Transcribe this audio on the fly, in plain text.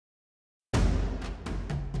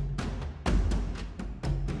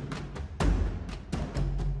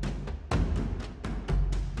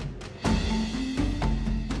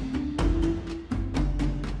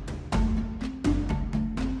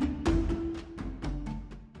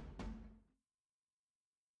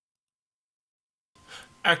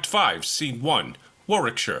Act 5, Scene 1.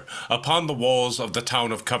 Warwickshire, upon the walls of the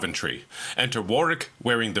town of Coventry. Enter Warwick,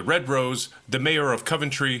 wearing the red rose, the mayor of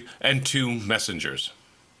Coventry, and 2 messengers.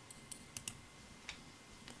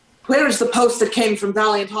 Where is the post that came from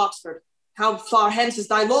valiant Oxford? How far hence is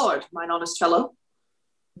thy lord, mine honest fellow?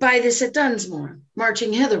 By this at Dunsmore,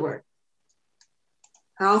 marching hitherward.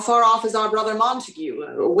 How far off is our brother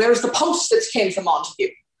Montague? Where is the post that came from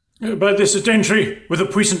Montague? By this at Daintry, with a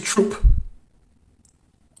puissant troop.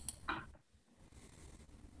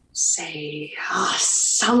 Say,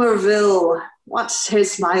 Somerville, what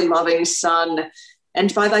is my loving son?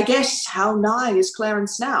 And by thy guess, how nigh is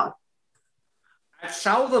Clarence now? At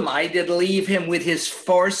Southam I did leave him with his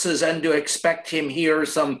forces, and do expect him here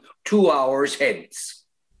some 2 hours hence.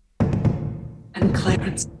 And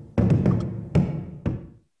Clarence?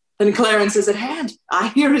 Then Clarence is at hand. I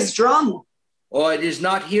hear his drum. Oh, it is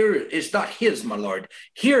not here, it's not his, my lord.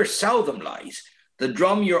 Here Southam lies. The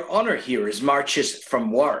drum your honour hears marches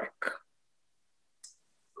from Warwick.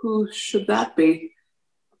 Who should that be?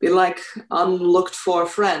 Be like unlooked for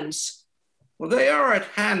friends. Well, they are at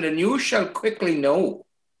hand, and you shall quickly know.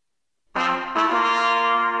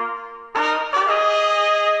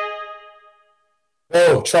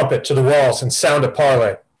 Blow, trumpet, to the walls, and sound a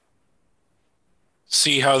parley.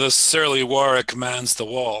 See how the surly Warwick mans the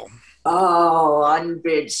wall. Oh,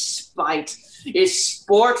 unbid spite. Is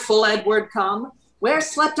sportful Edward come? Where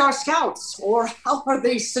slept our scouts? Or how are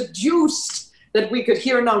they seduced that we could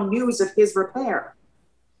hear no news of his repair?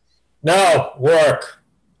 Now, Warwick,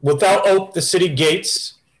 wilt thou ope the city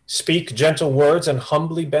gates, speak gentle words, and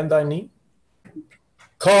humbly bend thy knee?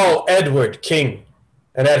 Call Edward king,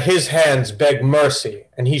 and at his hands beg mercy,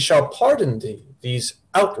 and he shall pardon thee these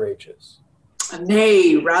outrages.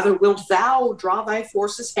 Nay, rather wilt thou draw thy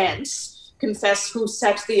forces hence, confess who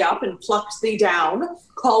set thee up and plucked thee down,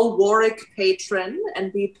 call Warwick patron,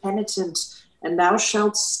 and be penitent, and thou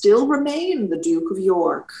shalt still remain the Duke of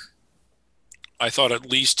York. I thought at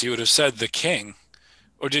least he would have said the king.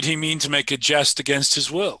 Or did he mean to make a jest against his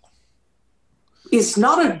will? Is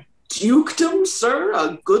not a dukedom, sir,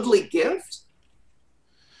 a goodly gift?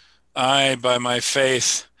 Aye, by my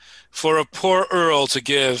faith, for a poor earl to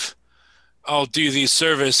give, I'll do thee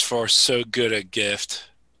service for so good a gift.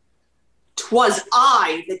 'Twas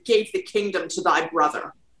I that gave the kingdom to thy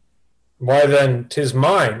brother. Why then, 'tis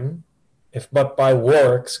mine, if but by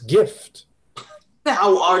Warwick's gift.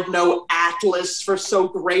 Thou art no Atlas for so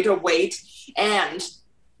great a weight, and,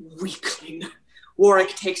 weakling,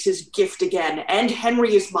 Warwick takes his gift again, and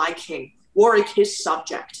Henry is my king, Warwick his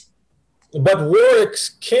subject. But Warwick's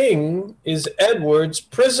king is Edward's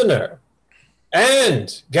prisoner.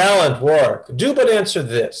 And, gallant Warwick, do but answer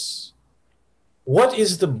this. What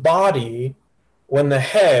is the body when the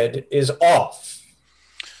head is off?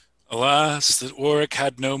 Alas, that Warwick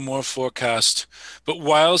had no more forecast. But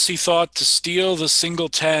whiles he thought to steal the single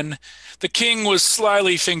 10, the king was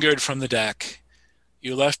slyly fingered from the deck.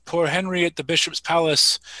 You left poor Henry at the bishop's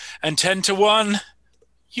palace, and 10 to 1,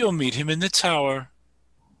 you'll meet him in the tower.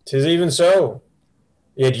 'Tis even so,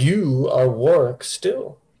 yet you are Warwick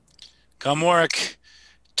still. Come, Warwick,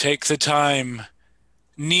 take the time.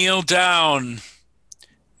 Kneel down.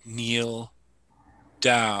 Kneel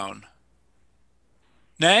down.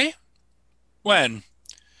 Nay? When?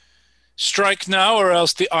 Strike now, or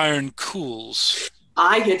else the iron cools.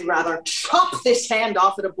 I had rather chop this hand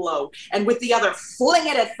off at a blow, and with the other fling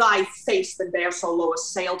it at thy face, than bear so low a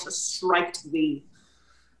sail to strike to thee.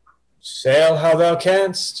 Sail how thou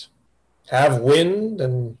canst, have wind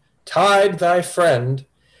and tide thy friend.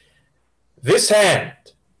 This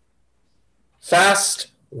hand, fast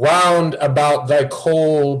wound about thy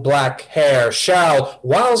coal black hair, shall,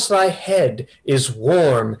 whilst thy head is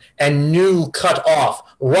warm and new cut off,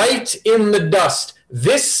 write in the dust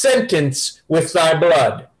this sentence with thy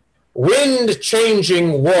blood: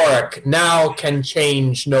 wind-changing Warwick now can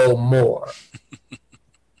change no more.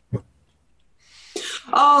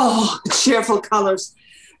 Oh, cheerful colors.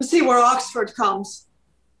 See where Oxford comes.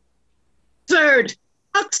 Third,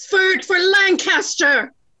 Oxford for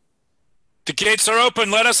Lancaster. The gates are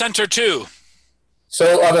open, let us enter too.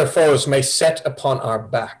 So other foes may set upon our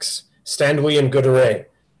backs. Stand we in good array,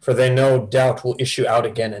 for they no doubt will issue out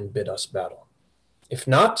again and bid us battle. If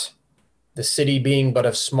not, the city being but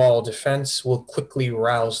of small defense will quickly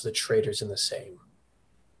rouse the traitors in the same.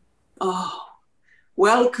 Oh,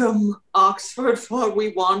 welcome, Oxford, for we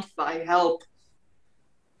want thy help.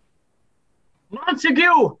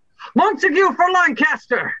 Montague! Montague for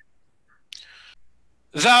Lancaster!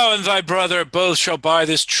 Thou and thy brother both shall buy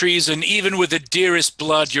this treason, even with the dearest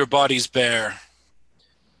blood your bodies bear.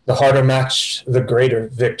 The harder match, the greater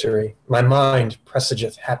victory. My mind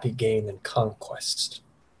presageth happy gain and conquest.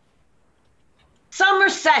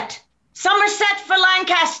 Somerset! Somerset for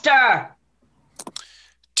Lancaster!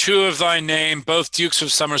 2 of thy name, both Dukes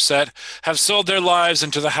of Somerset, have sold their lives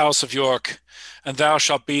into the house of York, and thou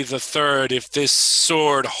shalt be the 3rd if this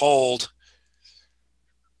sword hold.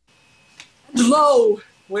 And lo,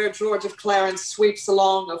 where George of Clarence sweeps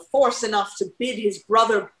along, of force enough to bid his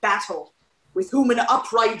brother battle, with whom an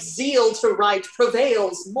upright zeal to right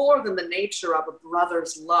prevails more than the nature of a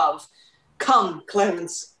brother's love. Come,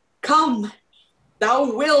 Clarence, come.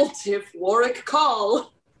 Thou wilt, if Warwick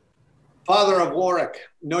call. Father of Warwick,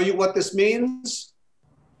 know you what this means?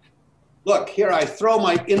 Look, here I throw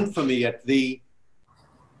my infamy at thee.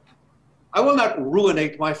 I will not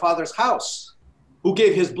ruinate my father's house, who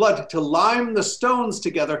gave his blood to lime the stones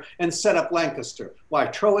together and set up Lancaster. Why,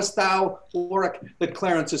 trowest thou, Warwick, that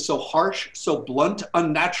Clarence is so harsh, so blunt,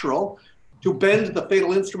 unnatural, to bend the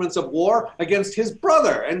fatal instruments of war against his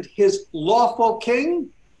brother and his lawful king?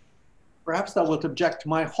 Perhaps thou wilt object to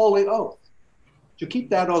my holy oath. To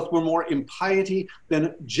keep that oath were more impiety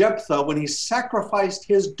than Jephthah when he sacrificed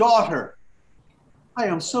his daughter. I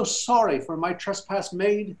am so sorry for my trespass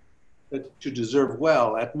made, that to deserve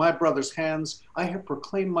well at my brother's hands, I have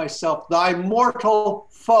proclaimed myself thy mortal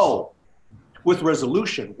foe. With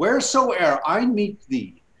resolution, wheresoe'er I meet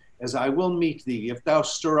thee, as I will meet thee if thou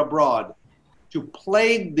stir abroad, to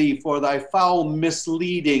plague thee for thy foul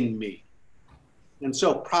misleading me. And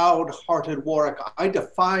so, proud-hearted Warwick, I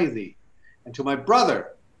defy thee, and to my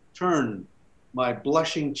brother turn my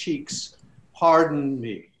blushing cheeks. Pardon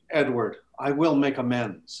me, Edward, I will make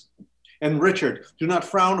amends. And Richard, do not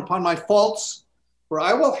frown upon my faults, for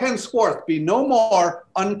I will henceforth be no more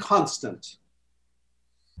unconstant.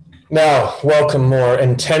 Now, welcome more,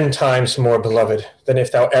 and 10 times more beloved, than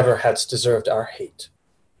if thou ever hadst deserved our hate.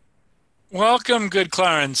 Welcome, good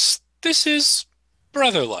Clarence. This is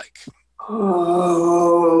brother-like.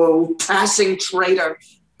 Oh, passing traitor,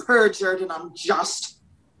 perjured and unjust.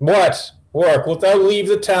 What, Warwick, wilt thou leave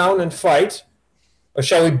the town and fight? Or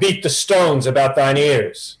shall we beat the stones about thine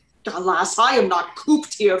ears? Alas, I am not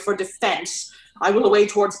cooped here for defense. I will away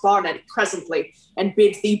towards Barnet presently, and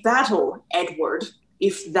bid thee battle, Edward,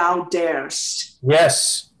 if thou darest.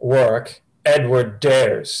 Yes, Warwick, Edward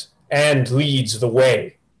dares, and leads the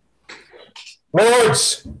way.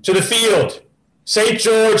 Lords, to the field! St.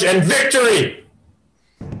 George and victory!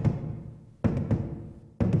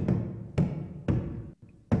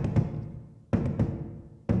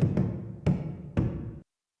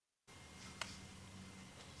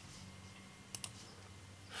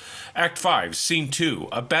 Act 5, Scene 2,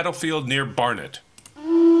 a battlefield near Barnet.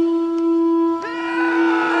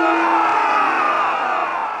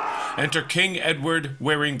 Enter King Edward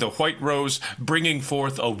wearing the white rose, bringing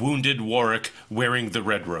forth a wounded Warwick wearing the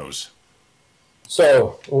red rose.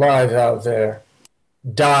 So lie thou there.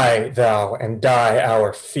 Die thou, and die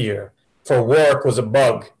our fear, for Warwick was a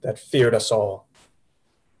bug that feared us all.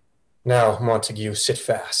 Now, Montague, sit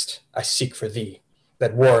fast. I seek for thee,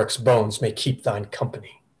 that Warwick's bones may keep thine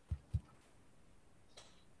company.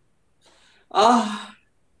 Ah,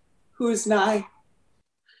 who's nigh?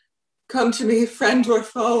 Come to me, friend or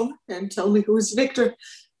foe, and tell me who is victor,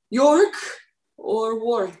 York or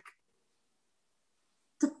Warwick?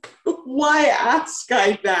 Why ask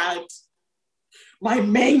I that? My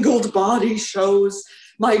mangled body shows,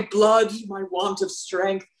 my blood, my want of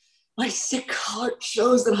strength, my sick heart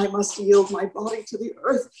shows that I must yield my body to the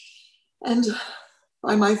earth, and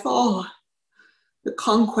by my fall, the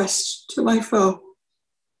conquest to my foe.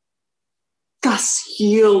 Thus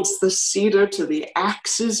yields the cedar to the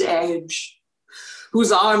axe's edge,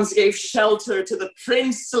 whose arms gave shelter to the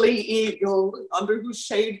princely eagle, under whose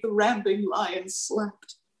shade the ramping lion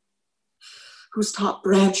slept, whose top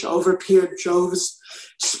branch overpeered Jove's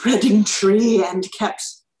spreading tree and kept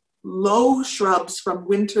low shrubs from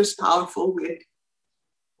winter's powerful wind.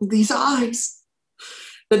 These eyes,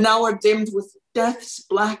 that now are dimmed with death's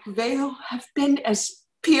black veil, have been as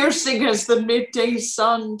piercing as the midday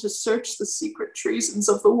sun to search the secret treasons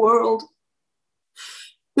of the world.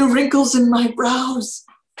 The wrinkles in my brows,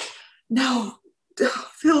 now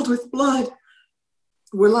filled with blood,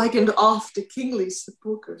 were likened oft to kingly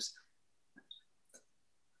sepulchres.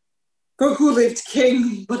 For who lived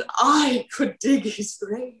king but I could dig his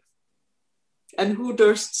grave? And who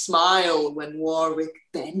durst smile when Warwick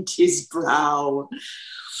bent his brow?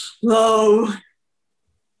 Lo,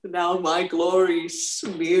 now my glory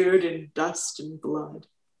smeared in dust and blood.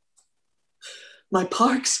 My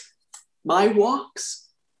parks, my walks,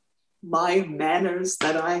 my manners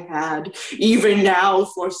that I had, even now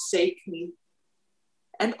forsake me.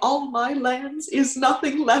 and all my lands is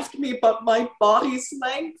nothing left me but my body's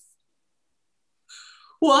length.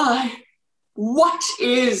 Why, what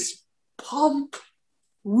is pomp,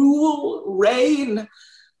 rule, reign,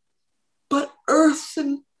 but earth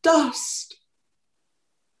and dust?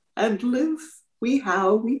 And live we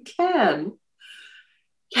how we can,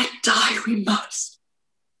 yet die we must.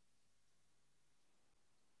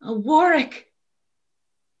 Warwick,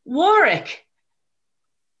 Warwick,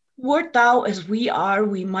 wert thou as we are,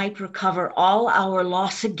 we might recover all our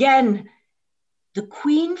loss again. The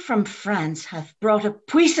Queen from France hath brought a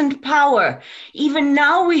puissant power. Even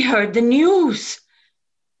now we heard the news.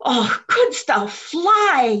 Oh, couldst thou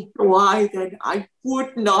fly? Why then I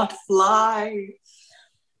would not fly.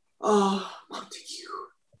 Ah, Montague,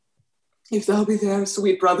 if thou be there,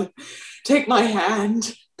 sweet brother, take my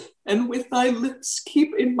hand, and with thy lips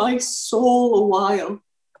keep in my soul a while.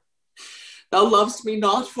 Thou lovest me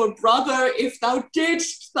not, for brother, if thou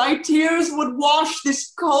didst, thy tears would wash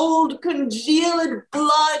this cold, congealed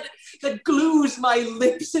blood that glues my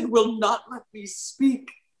lips and will not let me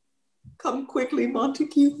speak. Come quickly,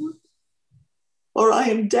 Montague, or I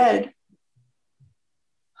am dead.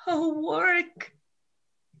 Oh, Warwick,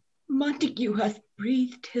 Montague hath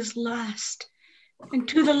breathed his last, and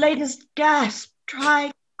to the latest gasp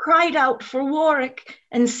cried out for Warwick,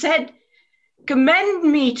 and said, commend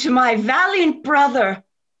me to my valiant brother.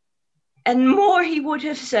 And more he would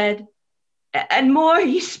have said, and more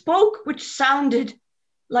he spoke, which sounded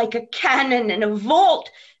like a cannon in a vault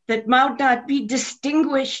that might not be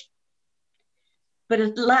distinguished. But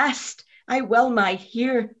at last I well might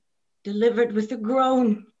hear, delivered with a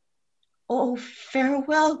groan, oh,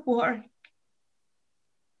 farewell, Warwick.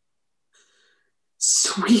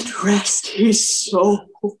 Sweet rest his soul.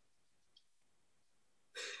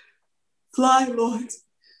 Fly, lords,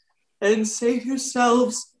 and save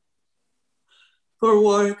yourselves, for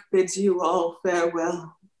Warwick bids you all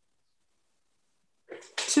farewell.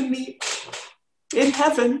 To meet in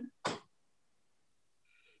heaven.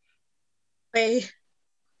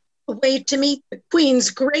 Away to meet the Queen's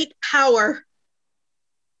great power.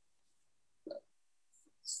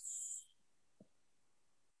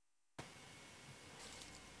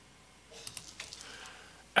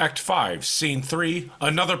 Act 5, Scene 3,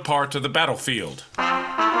 another part of the battlefield.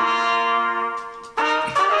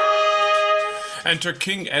 Enter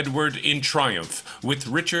King Edward in triumph, with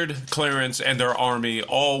Richard, Clarence, and their army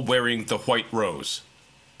all wearing the white rose.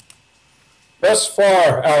 Thus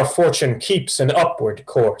far our fortune keeps an upward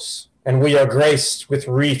course, and we are graced with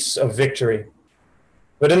wreaths of victory.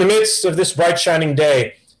 But in the midst of this bright shining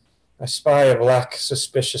day, I spy a black,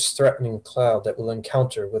 suspicious, threatening cloud that will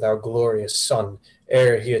encounter with our glorious sun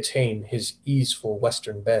ere he attain his easeful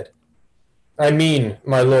western bed. I mean,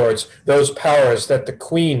 my lords, those powers that the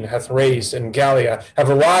Queen hath raised in Gallia have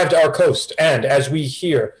arrived our coast, and, as we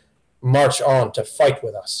hear, march on to fight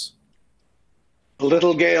with us. A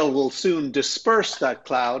little gale will soon disperse that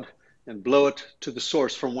cloud and blow it to the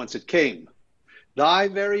source from whence it came. Thy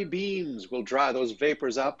very beams will dry those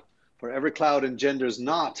vapors up, for every cloud engenders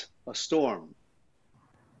not a storm.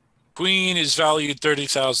 Queen is valued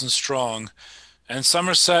 30,000 strong, and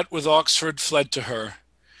Somerset with Oxford fled to her.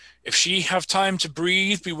 If she have time to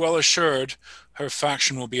breathe, be well assured, her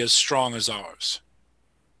faction will be as strong as ours.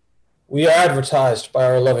 We are advertised by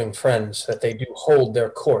our loving friends that they do hold their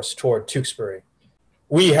course toward Tewkesbury.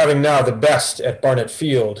 We, having now the best at Barnet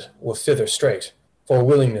Field, will thither straight, for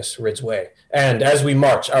willingness rids way. And as we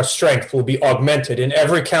march, our strength will be augmented in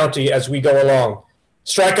every county as we go along.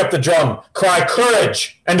 Strike up the drum, cry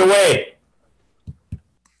courage, and away!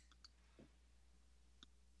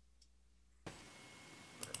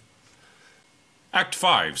 Act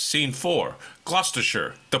 5, Scene 4,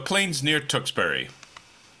 Gloucestershire, the plains near Tewkesbury.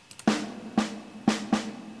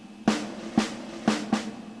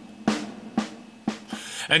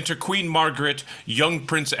 Enter Queen Margaret, young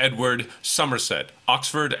Prince Edward, Somerset,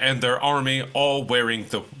 Oxford, and their army, all wearing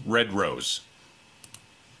the red rose.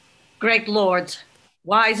 Great lords,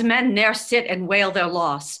 wise men ne'er sit and wail their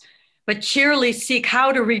loss, but cheerily seek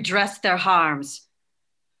how to redress their harms.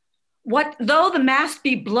 What though the mast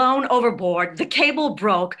be blown overboard, the cable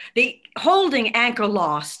broke, the holding anchor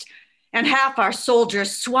lost, and half our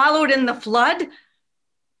soldiers swallowed in the flood?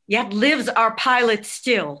 Yet lives our pilot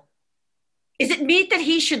still. Is it meet that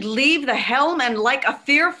he should leave the helm and like a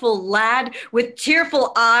fearful lad with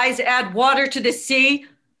tearful eyes add water to the sea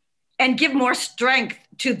and give more strength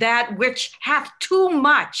to that which hath too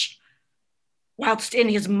much? Whilst in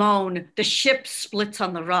his moan the ship splits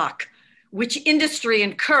on the rock, which industry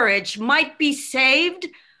and courage might be saved?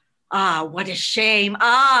 Ah, what a shame!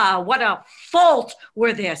 Ah, what a fault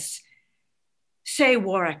were this! Say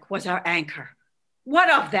Warwick was our anchor.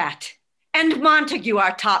 What of that? And Montague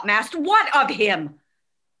our topmast, what of him?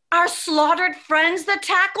 Our slaughtered friends, the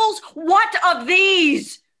tackles, what of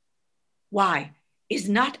these? Why, is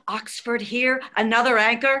not Oxford here another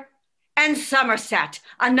anchor? And Somerset,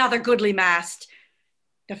 another goodly mast?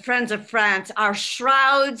 The friends of France, our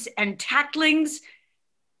shrouds and tacklings?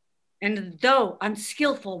 And though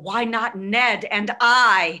unskillful, why not Ned and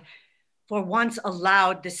I? For once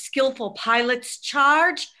allowed the skillful pilot's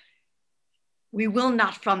charge, we will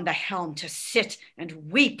not from the helm to sit and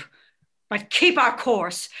weep, but keep our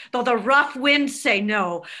course, though the rough winds say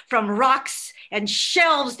no, from rocks and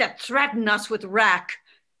shelves that threaten us with wrack,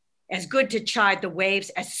 as good to chide the waves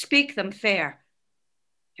as speak them fair.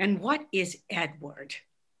 And what is Edward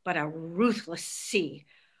but a ruthless sea?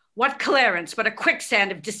 What Clarence but a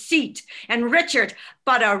quicksand of deceit? And Richard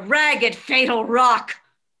but a ragged fatal rock?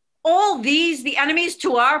 All these the enemies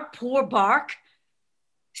to our poor bark?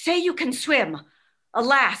 Say you can swim,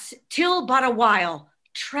 alas, till but a while,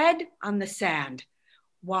 tread on the sand.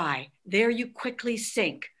 Why, there you quickly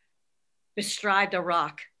sink. Bestride the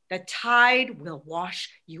rock, the tide will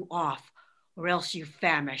wash you off, or else you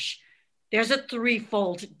famish. There's a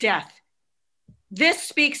threefold death. This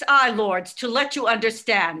speaks I, lords, to let you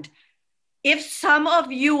understand. If some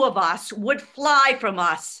of you of us would fly from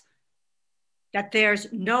us, that there's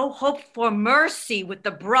no hope for mercy with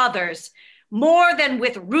the brothers, more than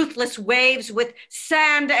with ruthless waves, with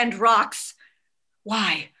sand and rocks.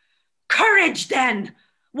 Why, courage then!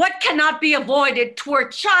 What cannot be avoided? 'Twere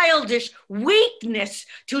childish weakness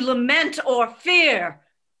to lament or fear.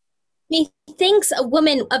 Methinks a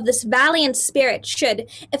woman of this valiant spirit should,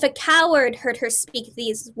 if a coward heard her speak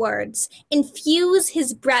these words, infuse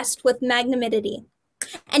his breast with magnanimity,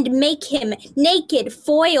 and make him naked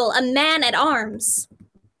foil a man at arms.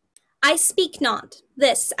 I speak not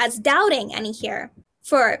this as doubting any here,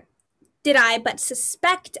 for did I but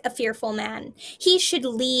suspect a fearful man, he should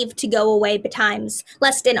leave to go away betimes,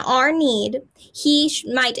 lest in our need he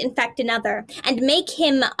might infect another, and make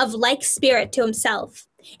him of like spirit to himself.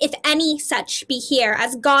 If any such be here,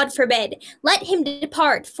 as God forbid, let him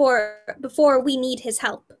depart before we need his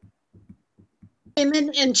help.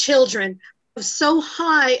 Women and children of so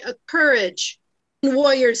high a courage, and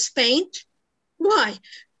warriors faint? Why,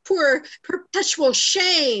 for perpetual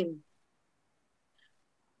shame.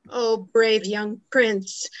 O brave young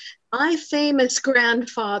prince, my famous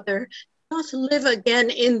grandfather doth live again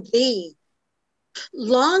in thee.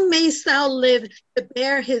 Long mayst thou live to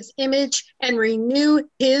bear his image and renew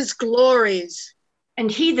his glories.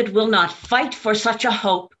 And he that will not fight for such a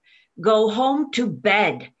hope, go home to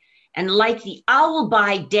bed, and like the owl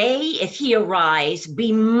by day, if he arise,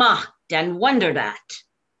 be mocked and wondered at.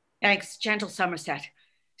 Thanks, gentle Somerset.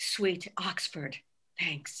 Sweet Oxford,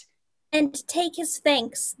 thanks. And take his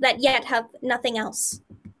thanks that yet have nothing else.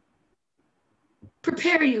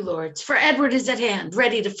 Prepare you, lords, for Edward is at hand,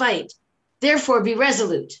 ready to fight. Therefore be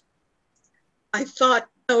resolute. I thought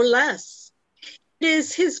no less. It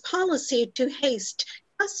is his policy to haste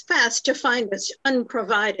us fast to find us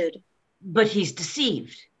unprovided. But he's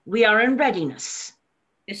deceived. We are in readiness.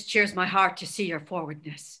 This cheers my heart to see your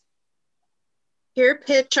forwardness. Here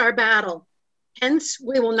pitch our battle. Hence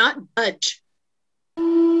we will not budge.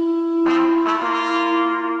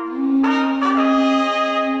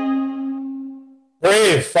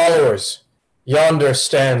 Brave followers, yonder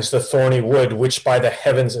stands the thorny wood, which by the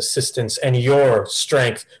heavens' assistance and your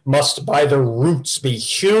strength must by the roots be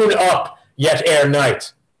hewn up yet ere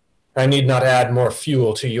night. I need not add more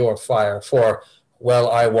fuel to your fire, for well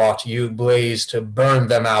I wot you blaze to burn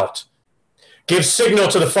them out. Give signal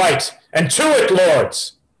to the fight, and to it,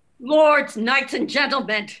 lords! Lords, knights, and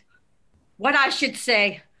gentlemen, what I should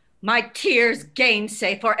say, my tears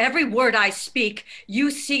gainsay, for every word I speak,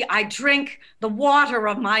 you see I drink the water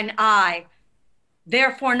of mine eye.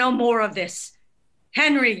 Therefore no more of this.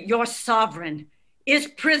 Henry, your sovereign, is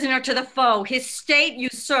prisoner to the foe, his state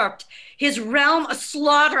usurped, his realm a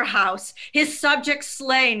slaughterhouse, his subjects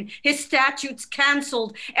slain, his statutes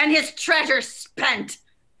cancelled, and his treasure spent.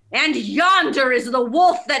 And yonder is the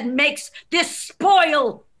wolf that makes this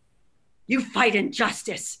spoil. You fight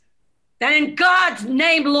injustice. Then in God's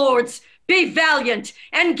name, lords, be valiant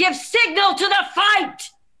and give signal to the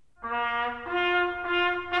fight.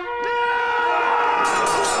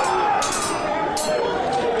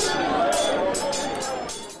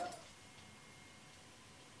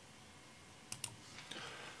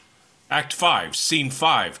 Act 5, Scene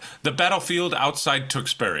 5, the battlefield outside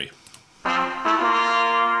Tewkesbury.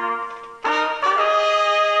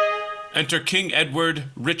 Enter King Edward,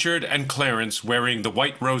 Richard, and Clarence wearing the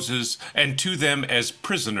white roses, and to them as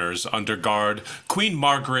prisoners under guard, Queen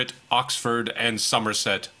Margaret, Oxford, and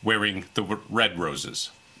Somerset wearing the red roses.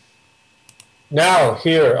 Now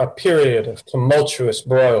here a period of tumultuous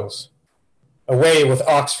broils. Away with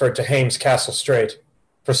Oxford to Hames Castle straight,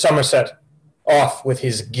 for Somerset off with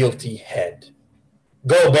his guilty head.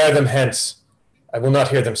 Go, bear them hence. I will not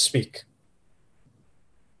hear them speak.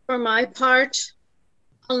 For my part,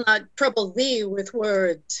 I'll not trouble thee with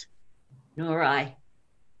words. Nor I,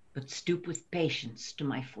 but stoop with patience to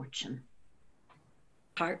my fortune.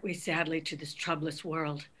 Part we sadly to this troublous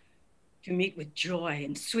world, to meet with joy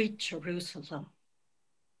in sweet Jerusalem.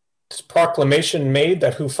 Is proclamation made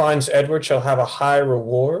that who finds Edward shall have a high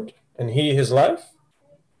reward, and he his life?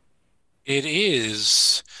 It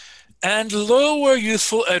is. And lo, where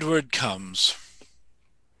youthful Edward comes.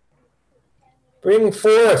 Bring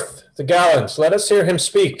forth the gallant, let us hear him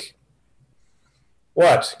speak.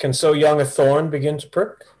 What, can so young a thorn begin to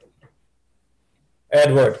prick?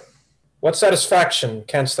 Edward, what satisfaction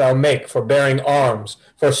canst thou make for bearing arms,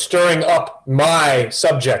 for stirring up my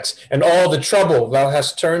subjects, and all the trouble thou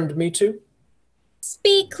hast turned me to?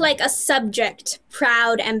 Speak like a subject,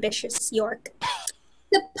 proud, ambitious York.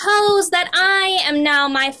 Suppose that I am now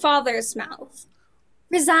my father's mouth.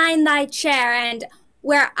 Resign thy chair, and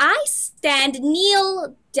where I stand,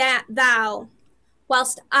 kneel thou,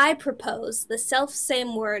 whilst I propose the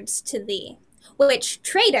self-same words to thee, which,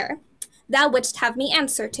 traitor, thou wouldst have me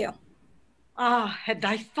answer to. Ah, had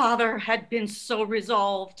thy father had been so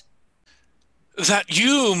resolved. That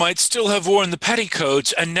you might still have worn the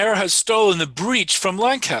petticoats and ne'er have stolen the breech from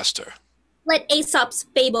Lancaster. Let Aesop's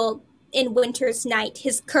fable in winter's night,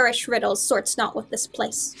 his currish riddles sorts not with this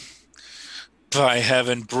place. By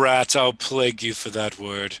heaven, brat, I'll plague you for that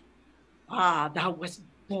word. Ah, thou wast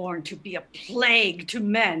born to be a plague to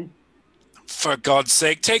men. For God's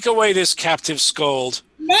sake, take away this captive scold.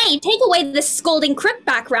 Nay, take away this scolding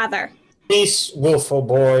crookback, rather. Peace, wilful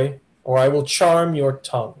boy, or I will charm your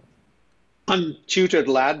tongue. Untutored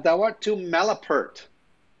lad, thou art too malapert.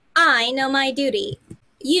 I know my duty.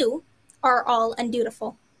 You are all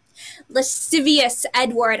undutiful. Lascivious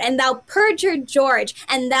Edward, and thou perjured George,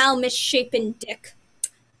 and thou misshapen Dick.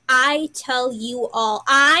 I tell you all,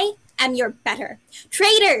 I am your better.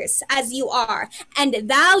 Traitors as you are, and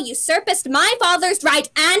thou usurpest my father's right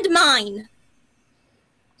and mine.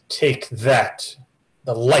 Take that,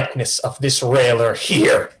 the likeness of this railer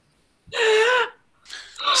here.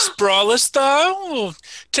 Sprawlest thou?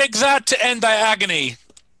 Take that to end thy agony.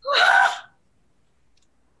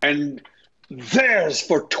 And there's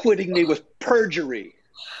for twitting me with perjury.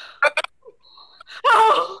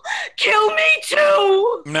 Oh, kill me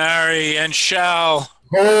too! Marry and shall.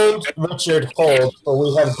 Hold, Richard, hold, for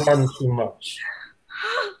we have done too much.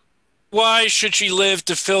 Why should she live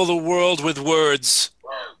to fill the world with words?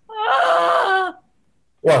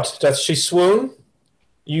 What, doth she swoon?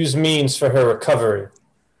 Use means for her recovery.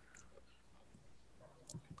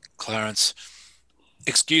 Clarence,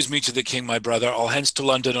 excuse me to the king, my brother. I'll hence to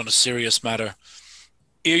London on a serious matter.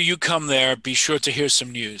 Ere you come there, be sure to hear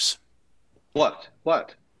some news. What?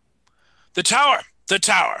 What? The tower! The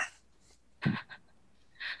tower!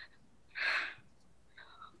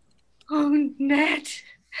 Oh, Ned,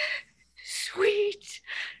 sweet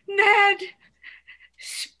Ned,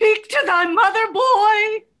 speak to thy mother,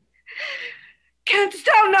 boy. Canst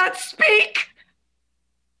thou not speak?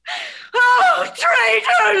 Oh,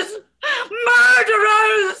 traitors,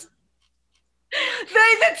 murderers!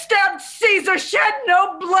 They that stabbed Caesar shed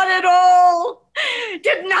no blood at all,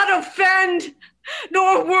 did not offend,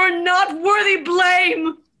 nor were not worthy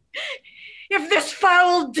blame. If this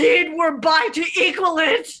foul deed were by to equal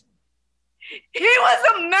it, he was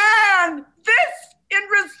a man, this in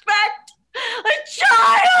respect, a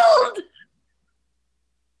child.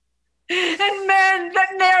 And men that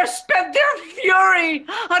ne'er spent their fury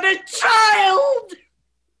on a child.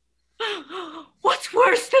 What's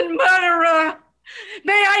worse than murderer?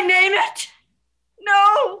 May I name it?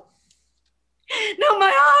 No. No,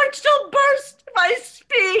 my heart shall burst if I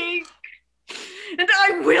speak. And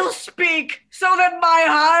I will speak so that my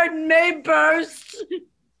heart may burst.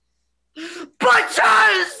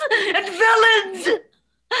 Butchers and villains,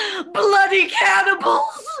 bloody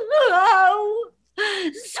cannibals. Oh,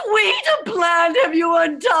 sweet a plant have you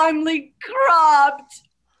untimely cropped.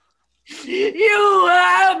 You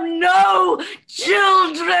have no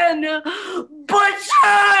children,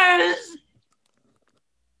 butchers.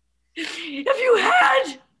 If you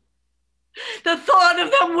had, the thought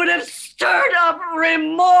of them would have stirred up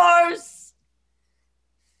remorse.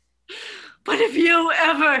 But if you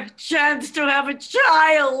ever chance to have a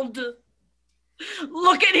child,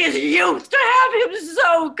 Look at his youth to have him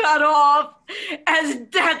so cut off. As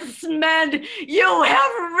death's men, you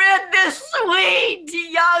have rid this sweet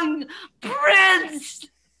young prince.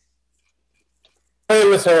 Play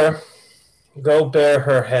with her. Go bear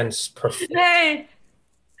her hence, perforce. Nay,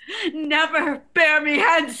 never bear me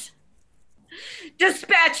hence.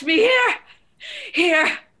 Dispatch me here.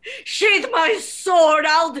 Here, sheath my sword.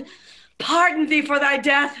 I'll pardon thee for thy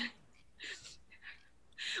death.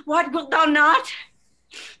 What wilt thou not?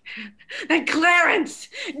 Then Clarence,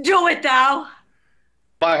 do it thou.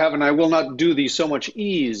 By heaven, I will not do thee so much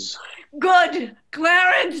ease. Good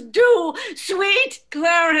Clarence, do. Sweet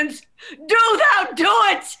Clarence, do thou do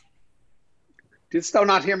it. Didst thou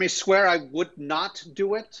not hear me swear I would not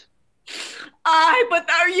do it? Aye, but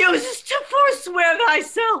thou usest to forswear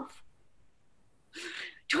thyself.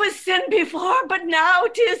 'Twas sin before, but now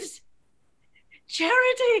 'tis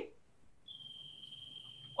charity.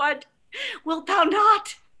 What wilt thou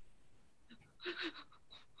not?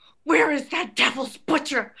 Where is that devil's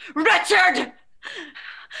butcher? Richard!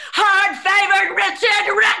 Hard-favored Richard!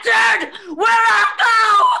 Richard! Where art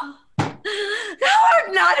thou? Thou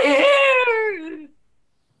art not here!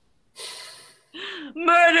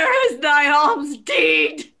 Murder is thy alms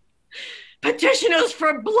deed. Petitioners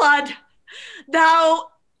for blood,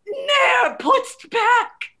 thou ne'er put'st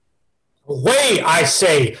back. Away, I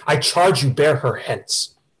say! I charge you bear her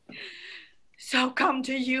hence. So come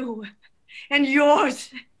to you and yours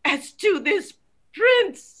as to this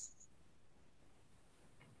prince.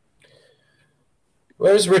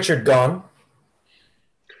 Where's Richard gone?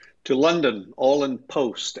 To London, all in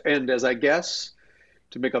post, and, as I guess,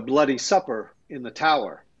 to make a bloody supper in the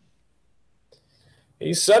Tower.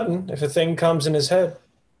 He's sudden, if a thing comes in his head.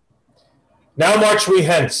 Now march we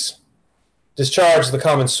hence. Discharge the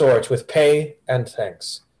common sort with pay and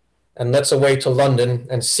thanks. And let's away to London,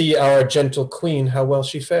 and see our gentle queen how well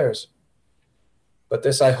she fares. But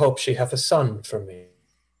this I hope she hath a son for me.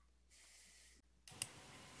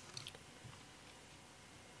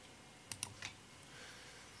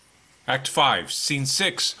 Act 5, Scene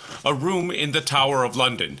 6, a room in the Tower of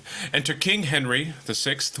London. Enter King Henry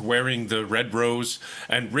VI, wearing the red rose,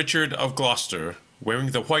 and Richard of Gloucester,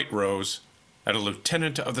 wearing the white rose, and a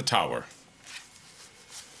lieutenant of the Tower.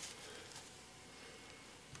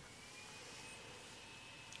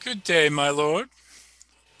 Good day, my lord.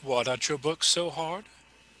 What at your book so hard?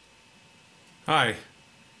 Aye,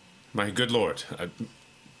 my good lord.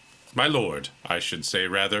 My lord, I should say,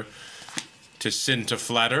 rather. 'Tis sin to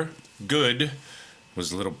flatter. Good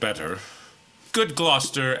was a little better. Good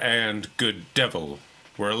Gloucester and good devil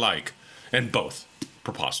were alike, and both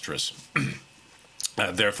preposterous.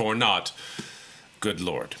 Therefore not good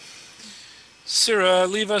lord. Sirrah,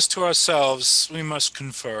 leave us to ourselves. We must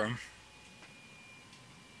confer.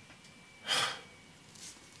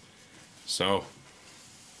 So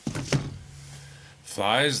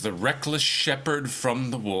flies the reckless shepherd from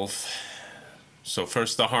the wolf. So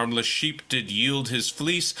first the harmless sheep did yield his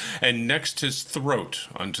fleece, and next his throat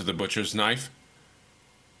unto the butcher's knife.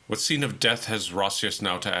 What scene of death has Roscius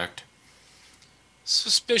now to act?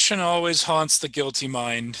 Suspicion always haunts the guilty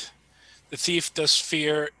mind. The thief does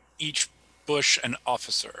fear each bush and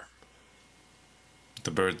officer.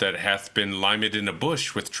 The bird that hath been limed in a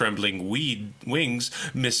bush with trembling wings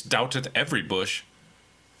misdoubteth every bush.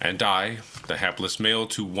 And I, the hapless male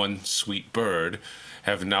to one sweet bird,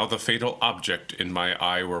 have now the fatal object in my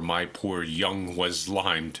eye where my poor young was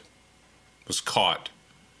limed, was caught,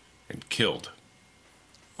 and killed.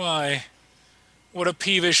 Why, what a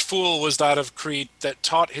peevish fool was that of Crete that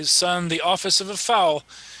taught his son the office of a fowl,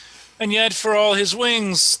 and yet for all his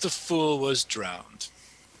wings the fool was drowned.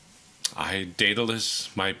 I, Daedalus,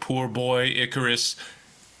 my poor boy Icarus,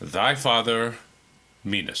 thy father,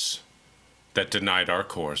 Minos, that denied our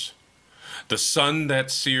course, the sun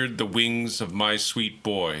that seared the wings of my sweet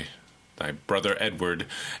boy, thy brother Edward,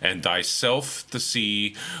 and thyself the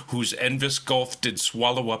sea, whose envious gulf did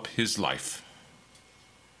swallow up his life.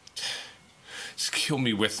 Kill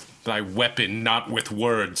me with thy weapon, not with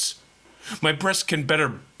words. My breast can better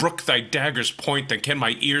brook thy dagger's point than can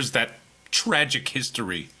my ears that tragic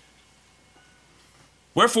history.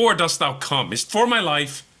 Wherefore dost thou come? Is't for my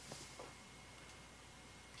life?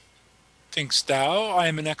 Think'st thou I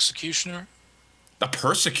am an executioner? A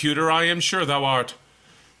persecutor, I am sure thou art.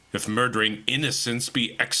 If murdering innocents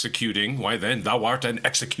be executing, why then thou art an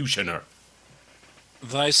executioner.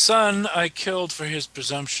 Thy son I killed for his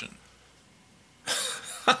presumption.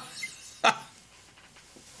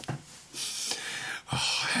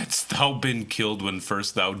 Hadst thou been killed when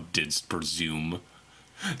first thou didst presume,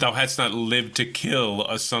 thou hadst not lived to kill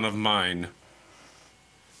a son of mine.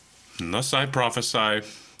 And thus I prophesy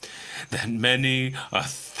that many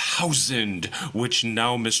 1,000 which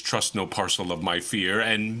now mistrust no parcel of my fear,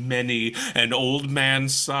 and many an old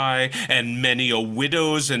man's sigh, and many a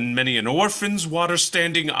widow's and many an orphan's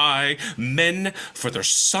water-standing eye, men for their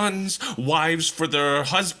sons, wives for their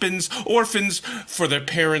husbands, orphans for their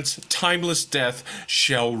parents' timeless death,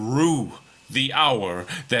 shall rue the hour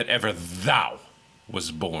that ever thou was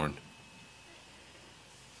born.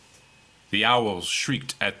 The owls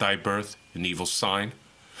shrieked at thy birth, an evil sign.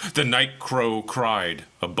 The night crow cried,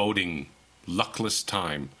 a boding, luckless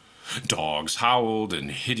time. Dogs howled, and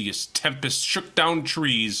hideous tempests shook down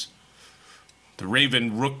trees. The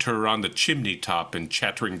raven rooked her on the chimney top, and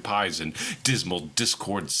chattering pies and dismal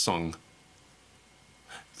discord sung.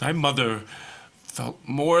 Thy mother felt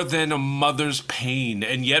more than a mother's pain,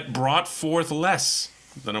 and yet brought forth less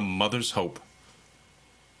than a mother's hope.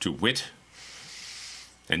 To wit,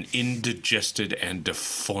 an indigested and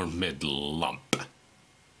deformed lump,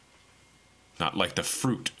 not like the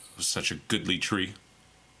fruit of such a goodly tree.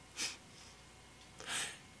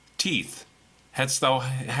 Teeth hadst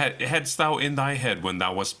thou in thy head when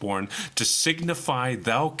thou wast born, to signify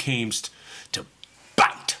thou camest to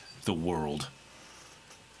bite the world.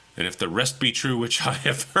 And if the rest be true which I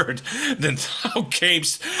have heard, then thou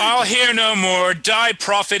camest... I'll hear no more. Die,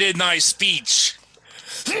 prophet, in thy speech.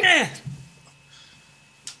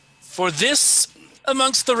 For this,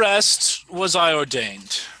 amongst the rest, was I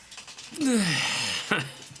ordained.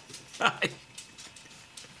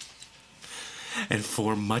 And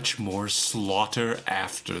for much more slaughter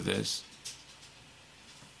after this.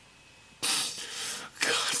 God,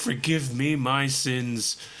 forgive me my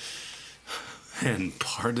sins, and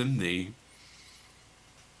pardon thee.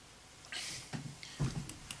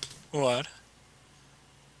 What?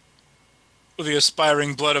 Will the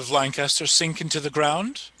aspiring blood of Lancaster sink into the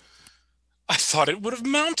ground? I thought it would have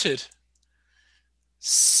mounted.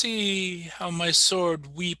 See how my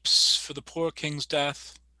sword weeps for the poor king's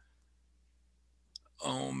death.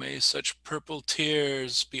 Oh, may such purple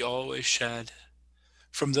tears be always shed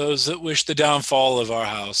from those that wish the downfall of our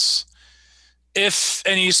house. If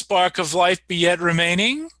any spark of life be yet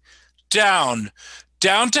remaining, down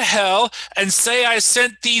to hell, and say I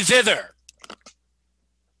sent thee thither.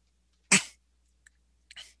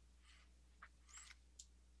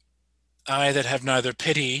 I that have neither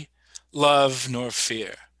pity, love, nor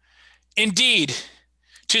fear. Indeed,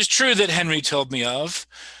 'tis true that Henry told me of,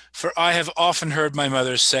 for I have often heard my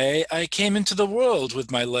mother say, I came into the world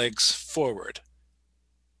with my legs forward.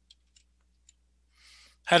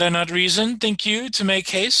 Had I not reason, think you, to make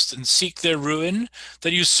haste and seek their ruin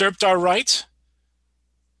that usurped our right?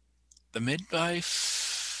 The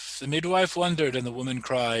midwife wondered, and the woman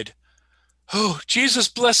cried, Oh, Jesus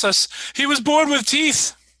bless us, he was born with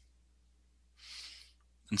teeth.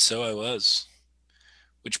 And so I was,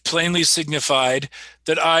 which plainly signified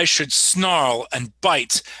that I should snarl and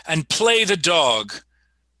bite and play the dog.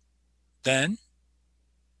 Then,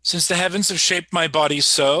 since the heavens have shaped my body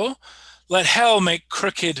so, let hell make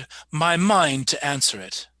crooked my mind to answer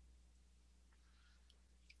it.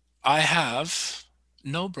 I have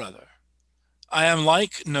no brother. I am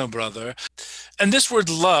like no brother. And this word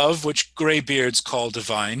love, which graybeards call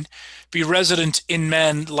divine, be resident in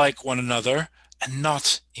men like one another, and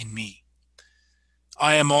not in me.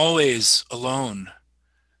 I am always alone.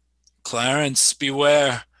 Clarence,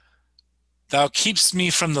 beware. Thou keepst me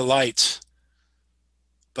from the light.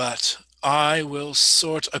 But I will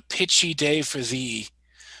sort a pitchy day for thee,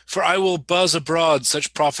 for I will buzz abroad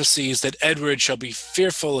such prophecies that Edward shall be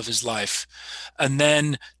fearful of his life, and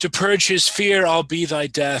then to purge his fear I'll be thy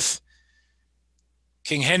death.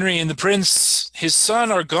 King Henry and the prince, his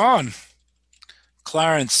son, are gone.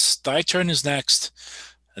 Clarence, thy turn is next,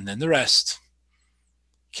 and then the rest,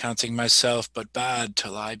 counting myself but bad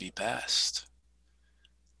till I be best.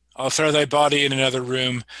 I'll throw thy body in another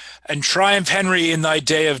room, and triumph, Henry, in thy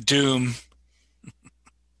day of doom.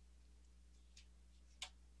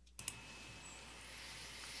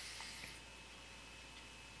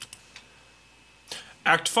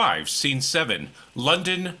 Act 5, Scene 7,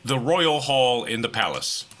 London, the Royal Hall in the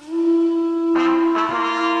Palace.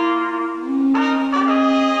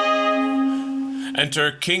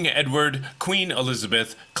 Enter King Edward, Queen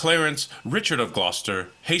Elizabeth, Clarence, Richard of Gloucester,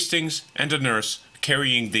 Hastings, and a nurse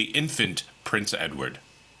carrying the infant Prince Edward.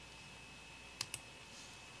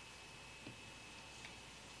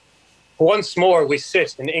 Once more we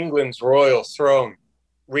sit in England's royal throne,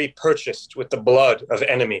 repurchased with the blood of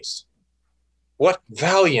enemies. What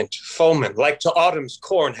valiant foemen, like to autumn's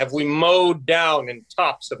corn, have we mowed down in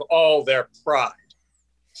tops of all their pride?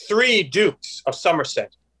 3 dukes of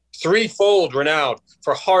Somerset, threefold renowned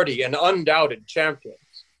for hardy and undoubted champions.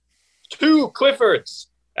 2 Cliffords,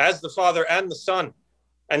 as the father and the son,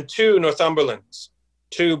 and 2 Northumberlands.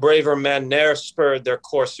 2 braver men ne'er spurred their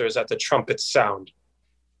coursers at the trumpet's sound.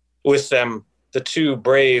 With them, the 2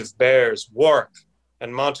 brave bears, Warwick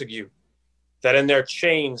and Montague, that in their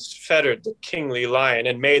chains fettered the kingly lion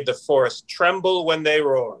and made the forest tremble when they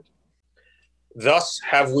roared. Thus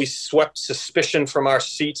have we swept suspicion from our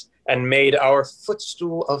seat and made our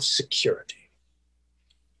footstool of security.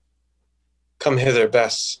 Come hither,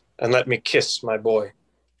 Bess, and let me kiss my boy.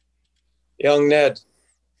 Young Ned,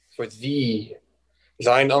 for thee,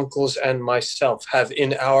 thine uncles and myself have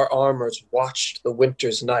in our armors watched the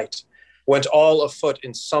winter's night, went all afoot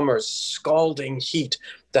in summer's scalding heat,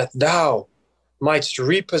 that thou mightst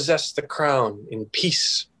repossess the crown in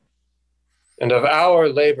peace. And of our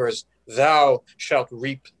labors thou shalt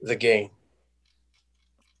reap the gain.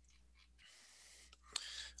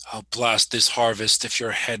 I'll blast this harvest if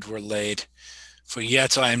your head were laid, for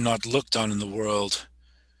yet I am not looked on in the world.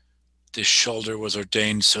 This shoulder was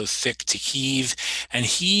ordained so thick to heave, and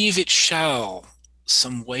heave it shall,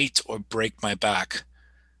 some weight or break my back.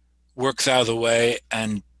 Work thou the way,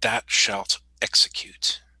 and that shalt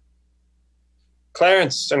execute.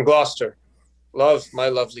 Clarence and Gloucester, love my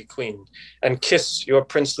lovely queen, and kiss your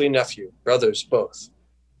princely nephew, brothers both.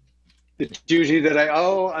 The duty that I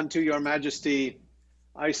owe unto your majesty,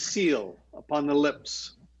 I seal upon the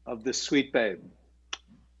lips of this sweet babe.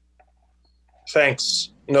 Thanks,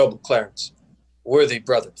 noble Clarence. Worthy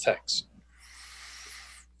brother, thanks.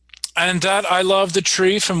 And that I love the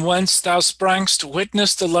tree from whence thou sprangst,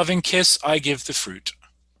 witness the loving kiss, I give the fruit.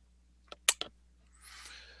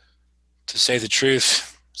 To say the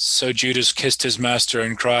truth, so Judas kissed his master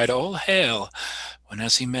and cried, all hail, when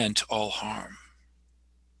as he meant all harm.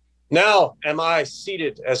 Now am I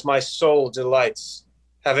seated as my soul delights,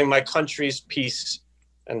 having my country's peace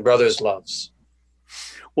and brother's loves.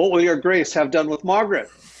 What will your grace have done with Margaret?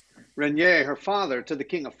 Regnier, her father, to the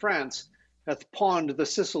king of France, hath pawned the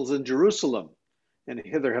Sicils in Jerusalem, and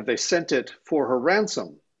hither have they sent it for her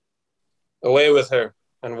ransom. Away with her,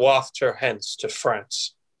 and waft her hence to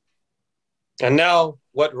France. And now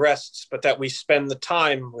what rests but that we spend the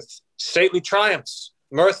time with stately triumphs,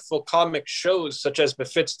 mirthful comic shows, such as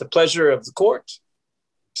befits the pleasure of the court?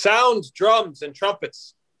 Sound drums and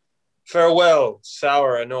trumpets. Farewell,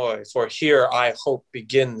 sour annoy, for here I hope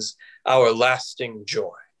begins our lasting joy.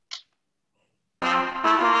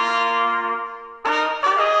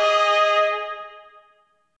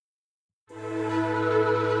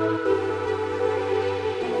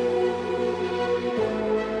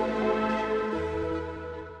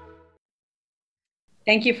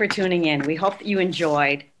 Thank you for tuning in. We hope that you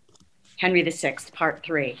enjoyed Henry VI, Part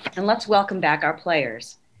 3. And let's welcome back our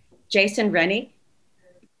players. Jason Rennie,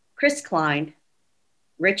 Chris Klein,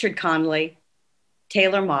 Richard Conley,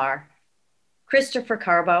 Taylor Marr, Christopher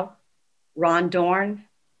Carbo, Ron Dorn,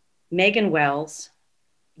 Megan Wells,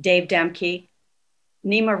 Dave Demke,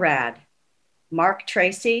 Nima Rad, Mark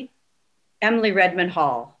Tracy, Emily Redmond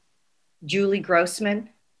Hall, Julie Grossman,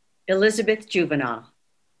 Elizabeth Juvenal,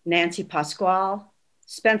 Nancy Pasquale,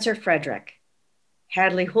 Spencer Frederick,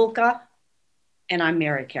 Hadley Hulka, and I'm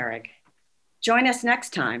Mary Carrick. Join us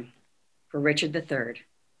next time for Richard III.